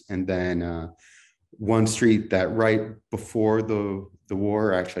course, and then one street that right before the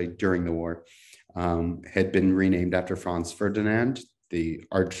war, actually during the war, had been renamed after Franz Ferdinand, the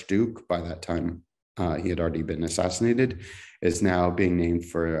Archduke. By that time, he had already been assassinated, is now being named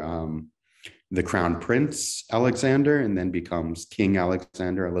for the Crown Prince Alexander, and then becomes King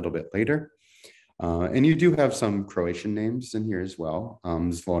Alexander a little bit later. And you do have some Croatian names in here as well.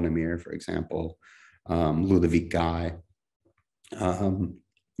 Zvonimir, for example, Ludovic Guy.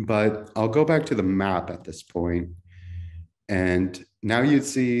 But I'll go back to the map at this point. And now you'd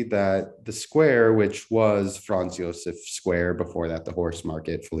see that the square, which was Franz Josef Square, before that the Horse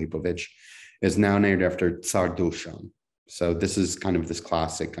Market, Filipovic, is now named after Tsar Dusan. So this is kind of this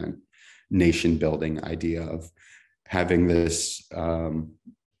classic kind of nation building idea of having this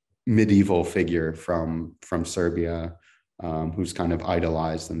medieval figure from Serbia who's kind of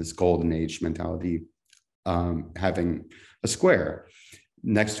idolized in this golden age mentality, having a square.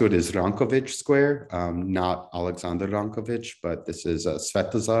 Next to it is Rankovic Square, not Alexander Rankovic, but this is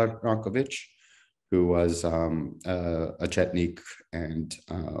Svetozar Rankovic, who was a Chetnik and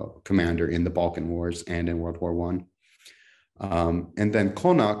commander in the Balkan Wars and in World War I. And then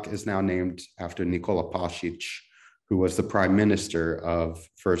Konak is now named after Nikola Pasic, who was the prime minister of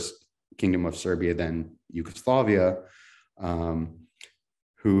first Kingdom of Serbia, then Yugoslavia,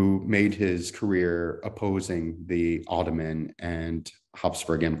 who made his career opposing the Ottoman and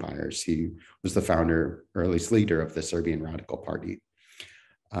Habsburg empires. He was the founder, or at least leader, of the Serbian Radical Party.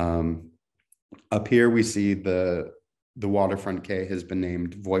 Up here we see the waterfront quay has been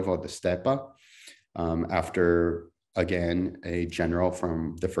named Vojvoda Stepa, after, again, a general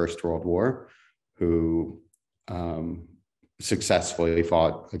from the First World War who successfully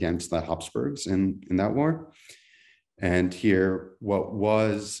fought against the Habsburgs in that war. And here, what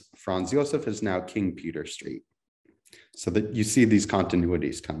was Franz Josef is now King Peter Street. So that you see these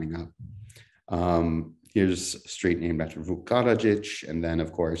continuities coming up. Here's a street named after Vuk Karadžić, and then,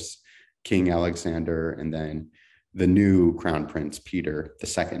 of course, King Alexander, and then the new Crown Prince Peter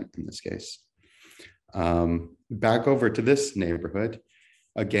II in this case. Back over to this neighborhood,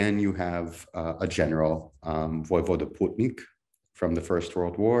 again, you have a general, Vojvoda Putnik from the First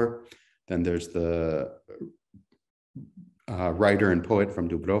World War. Then there's the writer and poet from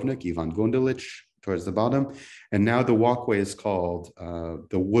Dubrovnik, Ivan Gundulić, towards the bottom. And now the walkway is called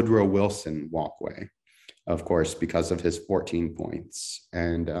the Woodrow Wilson Walkway, of course, because of his 14 points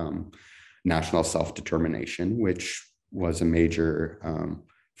and national self-determination, which was a major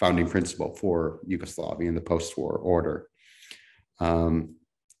founding principle for Yugoslavia in the post-war order.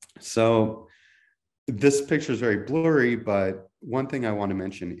 So this picture is very blurry, but one thing I want to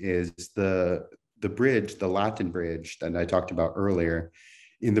mention is the bridge, the Latin bridge that I talked about earlier.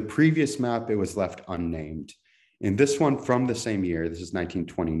 In the previous map, it was left unnamed. In this one from the same year, this is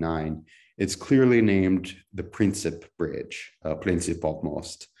 1929, it's clearly named the Princip Bridge, Principal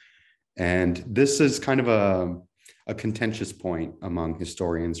Most. And this is kind of a contentious point among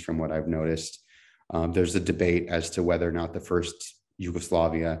historians from what I've noticed. There's a debate as to whether or not the first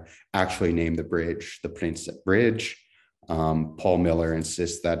Yugoslavia actually named the bridge the Princip Bridge. Paul Miller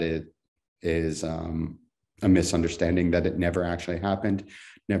insists that it is a misunderstanding, that it never actually happened.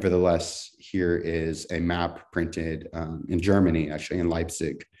 Nevertheless, here is a map printed in Germany, actually in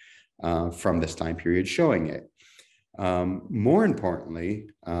Leipzig, from this time period showing it. More importantly,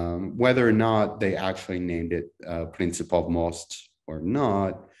 whether or not they actually named it Principal Most or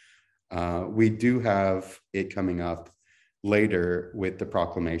not, we do have it coming up later with the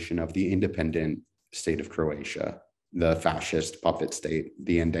proclamation of the independent state of Croatia, the fascist puppet state,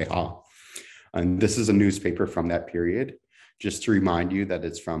 the NDH. And this is a newspaper from that period. Just to remind you that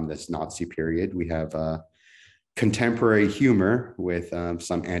it's from this Nazi period. We have contemporary humor with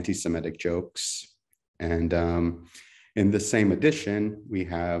some anti-Semitic jokes. And in the same edition, we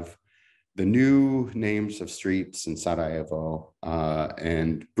have the new names of streets in Sarajevo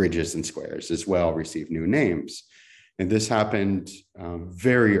and bridges and squares as well receive new names. And this happened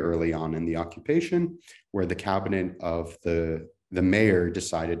very early on in the occupation, where the cabinet of the mayor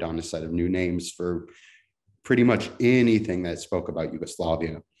decided on a set of new names for pretty much anything that spoke about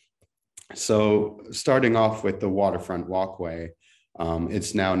Yugoslavia. So starting off with the waterfront walkway,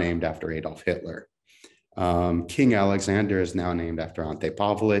 it's now named after Adolf Hitler. King Alexander is now named after Ante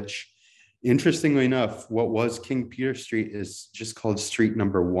Pavlovich. Interestingly enough, what was King Peter Street is just called Street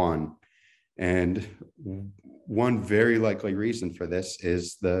Number 1. And one very likely reason for this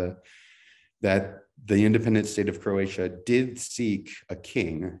is that the independent state of Croatia did seek a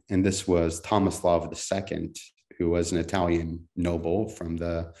king, and this was Tomislav II, who was an Italian noble from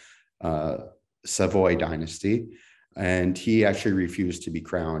the Savoy dynasty, and he actually refused to be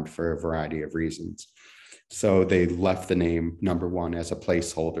crowned for a variety of reasons. So they left the name number 1 as a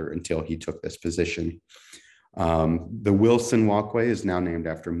placeholder until he took this position. The Wilson Walkway is now named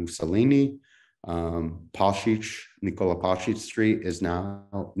after Mussolini. Nikola Pasic Street is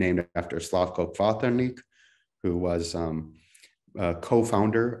now named after Slavko Kvaternik, who was a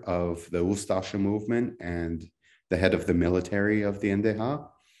co-founder of the Ustasha movement and the head of the military of the NDH.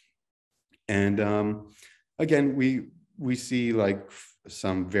 And again, we see like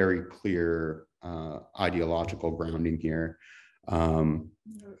some very clear ideological grounding here.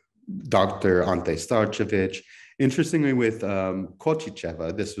 Dr. Ante Starčević. Interestingly, with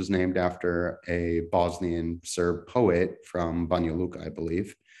Kočićeva, this was named after a Bosnian Serb poet from Banja Luka, I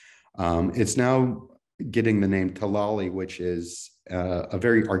believe. It's now getting the name Talali, which is a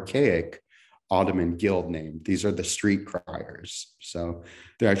very archaic Ottoman guild name. These are the street criers. So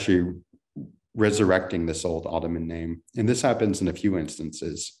they're actually resurrecting this old Ottoman name. And this happens in a few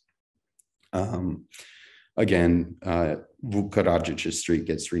instances. Again, Vuk Karadžić's street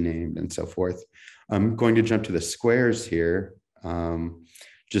gets renamed and so forth. I'm going to jump to the squares here.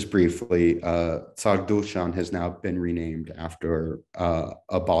 Just briefly, Tsar Dušan has now been renamed after a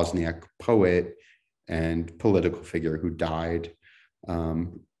Bosniak poet and political figure who died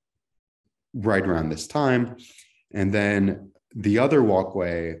right around this time. And then the other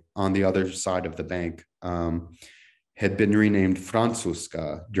walkway on the other side of the bank had been renamed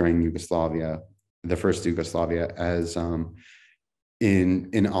Francuska during Yugoslavia, the first Yugoslavia, as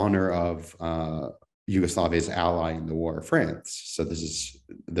in honor of Yugoslavia's ally in the war, France. So this is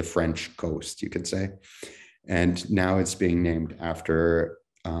the French coast, you could say. And now it's being named after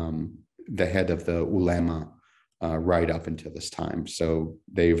the head of the ulema right up until this time. So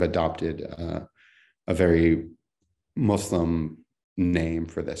they've adopted a very Muslim name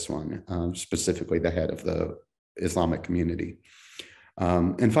for this one, specifically the head of the Islamic community.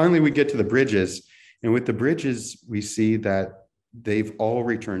 And finally, we get to the bridges. And with the bridges, we see that they've all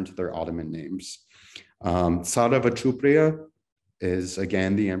returned to their Ottoman names. Sarajevo Čuprija is,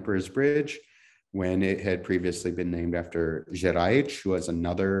 again, the Emperor's Bridge, when it had previously been named after Ger Duijzings, who was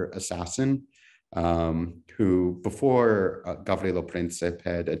another assassin, who before Gavrilo Princip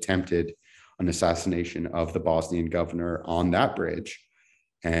had attempted an assassination of the Bosnian governor on that bridge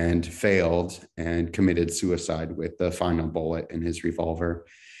and failed and committed suicide with the final bullet in his revolver.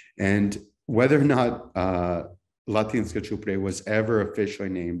 And whether or not Latinska Čuprija was ever officially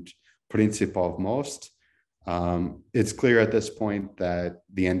named Princip of Most, it's clear at this point that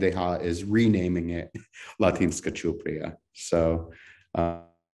the NDH is renaming it Latinska Čuprija. So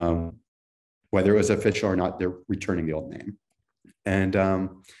whether it was official or not, they're returning the old name. And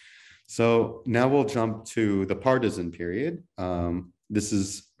so now we'll jump to the partisan period. This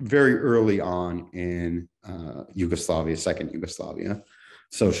is very early on in Yugoslavia, second Yugoslavia,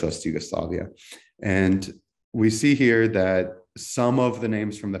 socialist Yugoslavia. And we see here that some of the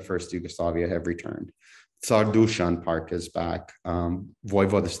names from the first Yugoslavia have returned. Tsar Dušan Park is back.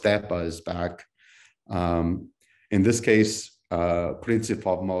 Vojvoda Stepa is back. In this case, Princip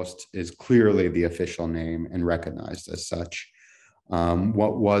of Most is clearly the official name and recognized as such.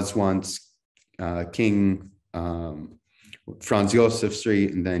 What was once King Franz Josef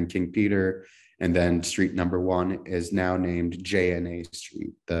Street and then King Peter, and then street number 1 is now named JNA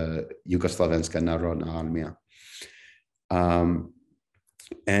Street, the Jugoslovenska Narodna Armija.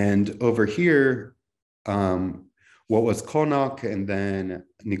 And over here, what was Konak and then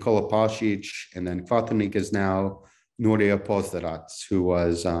Nikola Pasic and then Kvaternik is now Nuria Pozderac, who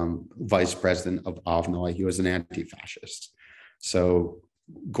was vice president of AVNOJ. He was an anti-fascist. So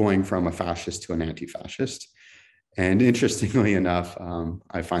going from a fascist to an anti-fascist. And interestingly enough,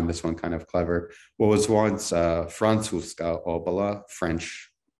 I find this one kind of clever. What was once Francuska Obala, French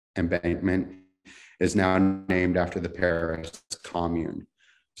embankment, is now named after the Paris Commune.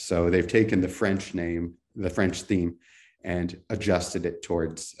 So they've taken the French name, the French theme, and adjusted it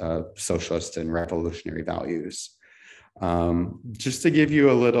towards socialist and revolutionary values. Just to give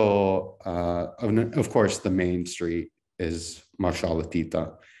you a little, of course, the main street is Marshal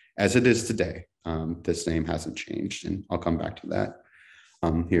Tita, as it is today. This name hasn't changed, and I'll come back to that.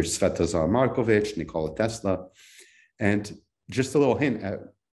 Here's Svetozar Markovic, Nikola Tesla. And just a little hint at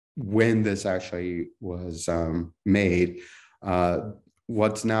when this actually was made.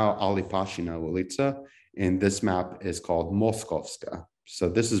 What's now Alipashina ulica in this map is called Moskovska. So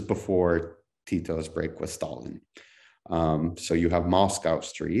this is before Tito's break with Stalin. So you have Moscow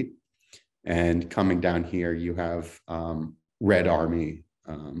Street, and coming down here, you have Red Army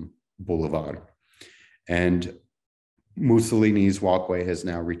Boulevard. And Mussolini's walkway has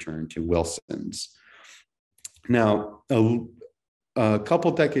now returned to Wilson's. Now, a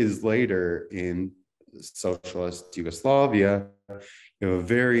couple decades later in socialist Yugoslavia, you have a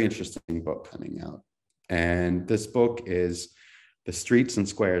very interesting book coming out. And this book is The Streets and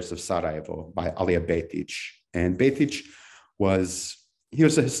Squares of Sarajevo by Alija Betic. And Betic was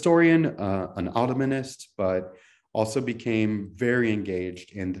a historian, an Ottomanist, but also became very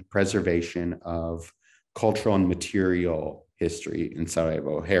engaged in the preservation of cultural and material history in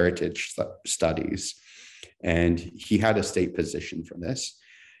Sarajevo, heritage studies. And he had a state position for this.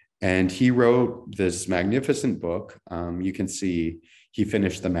 And he wrote this magnificent book. You can see he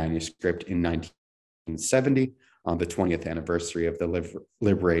finished the manuscript in 1970 on the 20th anniversary of the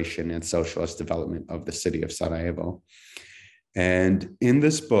liberation and socialist development of the city of Sarajevo. And in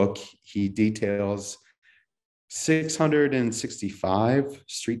this book, he details 665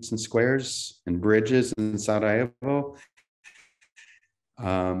 streets and squares and bridges in Sarajevo,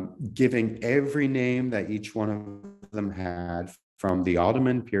 giving every name that each one of them had from the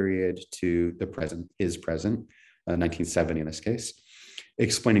Ottoman period to the present, his present, 1970 in this case,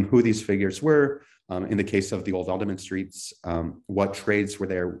 explaining who these figures were. In the case of the old Ottoman streets, what trades were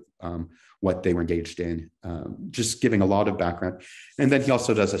there, what they were engaged in, just giving a lot of background. And then he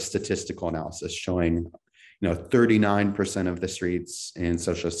also does a statistical analysis showing, 39% of the streets in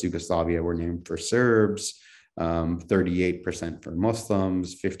socialist Yugoslavia were named for Serbs, 38% for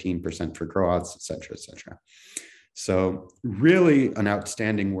Muslims, 15% for Croats, et cetera, et cetera. So really an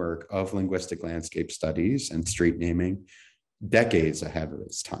outstanding work of linguistic landscape studies and street naming, decades ahead of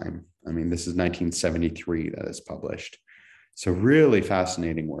its time. I mean, this is 1973 that is published. So really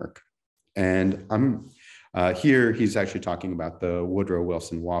fascinating work. And I'm here, he's actually talking about the Woodrow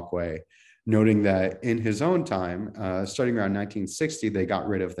Wilson Walkway, noting that in his own time, starting around 1960, they got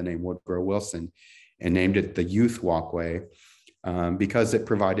rid of the name Woodrow Wilson and named it the Youth Walkway because it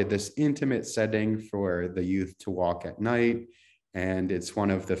provided this intimate setting for the youth to walk at night. And it's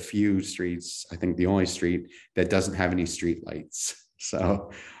one of the few streets, I think the only street, that doesn't have any street lights. So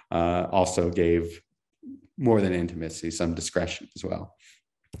also gave more than intimacy, some discretion as well.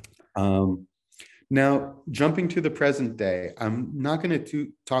 Now, jumping to the present day, I'm not going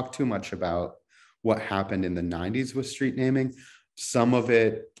to talk too much about what happened in the 90s with street naming. Some of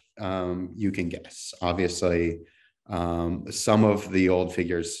it you can guess. Obviously, some of the old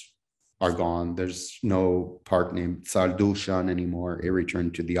figures are gone. There's no park named Sardushan anymore. It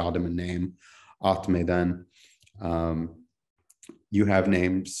returned to the Ottoman name, Ottoman. You have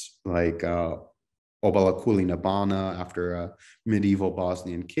names like Obala Kulina Bana after a medieval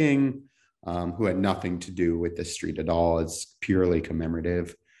Bosnian king who had nothing to do with the street at all. It's purely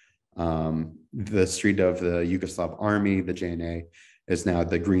commemorative. The street of the Yugoslav army, the JNA, is now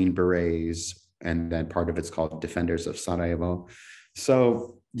the Green Berets, and then part of it's called Defenders of Sarajevo.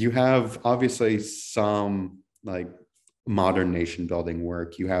 So you have obviously some like modern nation building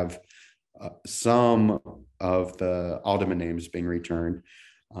work. You have some of the Ottoman names being returned.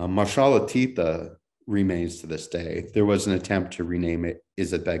 Marshal Tita remains to this day. There was an attempt to rename it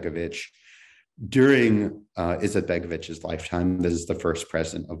Izetbegovic during Izetbegovic's lifetime. This is the first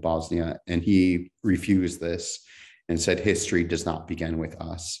president of Bosnia, and he refused this and said history does not begin with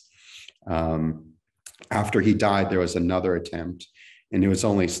us. After he died, there was another attempt, and it was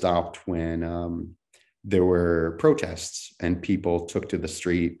only stopped when there were protests and people took to the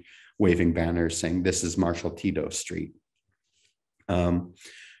street waving banners saying, "This is Marshal Tito Street."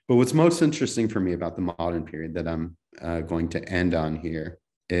 But what's most interesting for me about the modern period that I'm going to end on here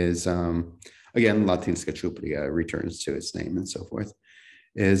is, again, Latinska Čuprija returns to its name and so forth,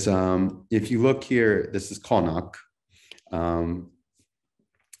 is if you look here, this is Konak.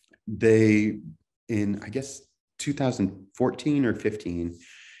 They, in, I guess, 2014 or 15,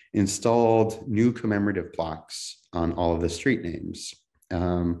 installed new commemorative plaques on all of the street names.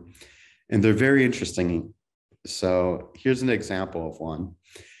 And they're very interesting. So here's an example of one.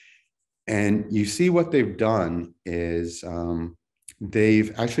 And you see what they've done is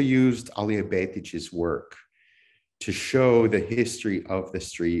they've actually used Alia Betic's work to show the history of the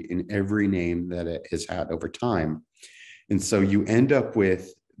street in every name that it has had over time. And so you end up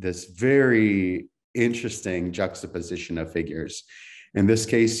with this very interesting juxtaposition of figures. In this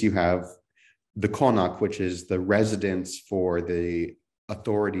case, you have the Konak, which is the residence for the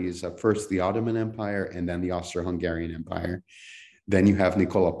authorities of first the Ottoman Empire and then the Austro-Hungarian Empire. Then you have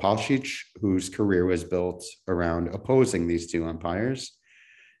Nikola Pašić, whose career was built around opposing these two empires.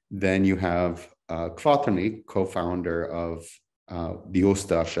 Then you have Kvaternik, co-founder of the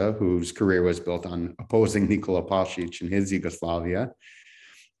Ustasha, whose career was built on opposing Nikola Pašić in his Yugoslavia.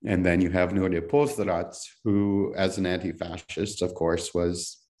 And then you have Nuri Pozderac, who, as an anti-fascist, of course,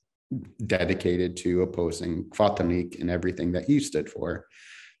 was dedicated to opposing Kvaternik and everything that he stood for.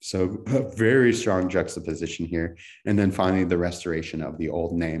 So a very strong juxtaposition here. And then finally, the restoration of the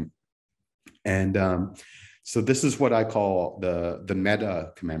old name. And so this is what I call the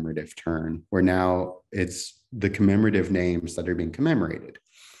meta commemorative turn, where now it's the commemorative names that are being commemorated.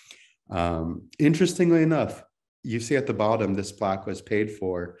 Interestingly enough, you see at the bottom, this plaque was paid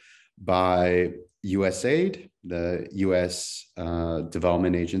for by USAID, the US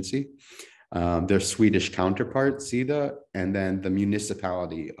Development Agency, their Swedish counterpart, SIDA, and then the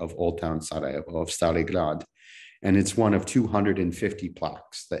municipality of Old Town Sarajevo, of Stari Grad. And it's one of 250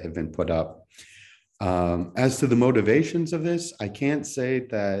 plaques that have been put up. As to the motivations of this, I can't say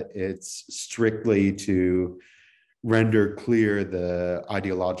that it's strictly to render clear the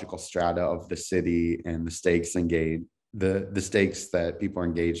ideological strata of the city and the stakes engaged, the stakes that people are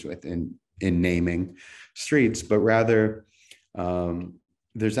engaged with in naming streets, but rather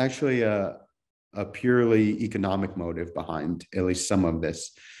there's actually a purely economic motive behind at least some of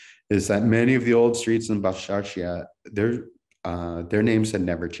this, is that many of the old streets in Basharshia, their names had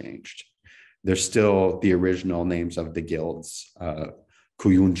never changed. They're still the original names of the guilds,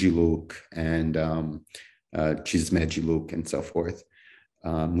 Kuyunjiluk and Çizmeciluk and so forth,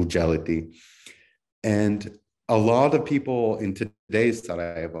 Mujaliti. And a lot of people in today's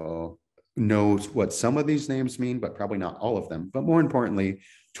Sarajevo knows what some of these names mean, but probably not all of them. But more importantly,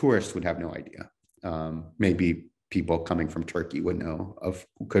 tourists would have no idea. Maybe people coming from Turkey would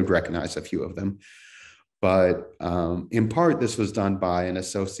could recognize a few of them. But in part, this was done by an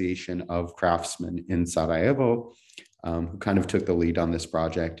association of craftsmen in Sarajevo who kind of took the lead on this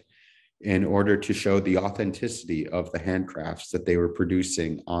project in order to show the authenticity of the handcrafts that they were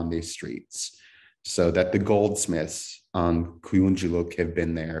producing on these streets, so that the goldsmiths on Kuyunjiluk have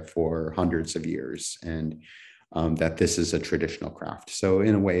been there for hundreds of years, and that this is a traditional craft. So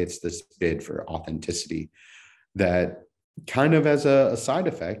in a way, it's this bid for authenticity that kind of as a side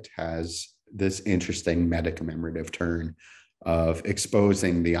effect has this interesting meta-commemorative turn of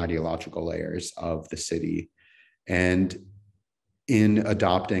exposing the ideological layers of the city. And in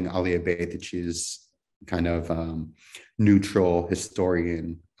adopting Alia Betic's kind of neutral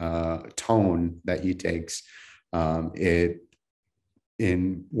historian tone that he takes, it,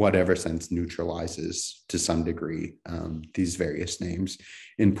 in whatever sense, neutralizes to some degree these various names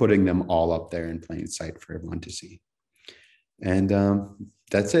in putting them all up there in plain sight for everyone to see. And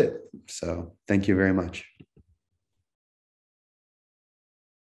that's it. So thank you very much.